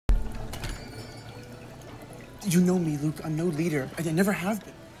You know me, Luke. I'm no leader. I never have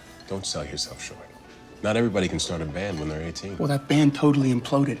been. Don't sell yourself short. Not everybody can start a band when they're 18. Well, that band totally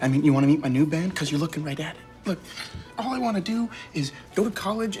imploded. I mean, you want to meet my new band? Because you're looking right at it. Look, all I want to do is go to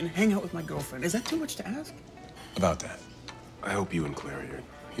college and hang out with my girlfriend. Is that too much to ask? About that, I hope you and Clary are,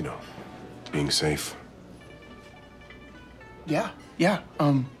 you know, being safe. Yeah,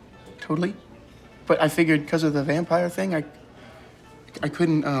 totally. But I figured because of the vampire thing, I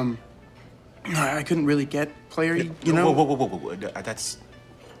couldn't, I couldn't really get Clary, you know? Whoa. That's...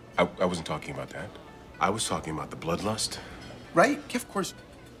 I wasn't talking about that. I was talking about the bloodlust. Right? Yeah, of course.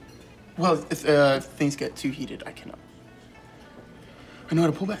 Well, if things get too heated, I know how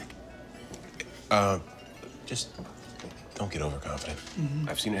to pull back. Just don't get overconfident. Mm-hmm.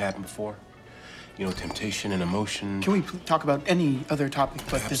 I've seen it happen before. You know, temptation and emotion. Can we talk about any other topic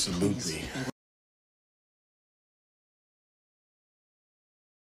but this, please? Absolutely.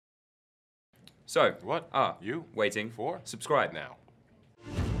 So, What? You? Waiting. For? Subscribe. Now.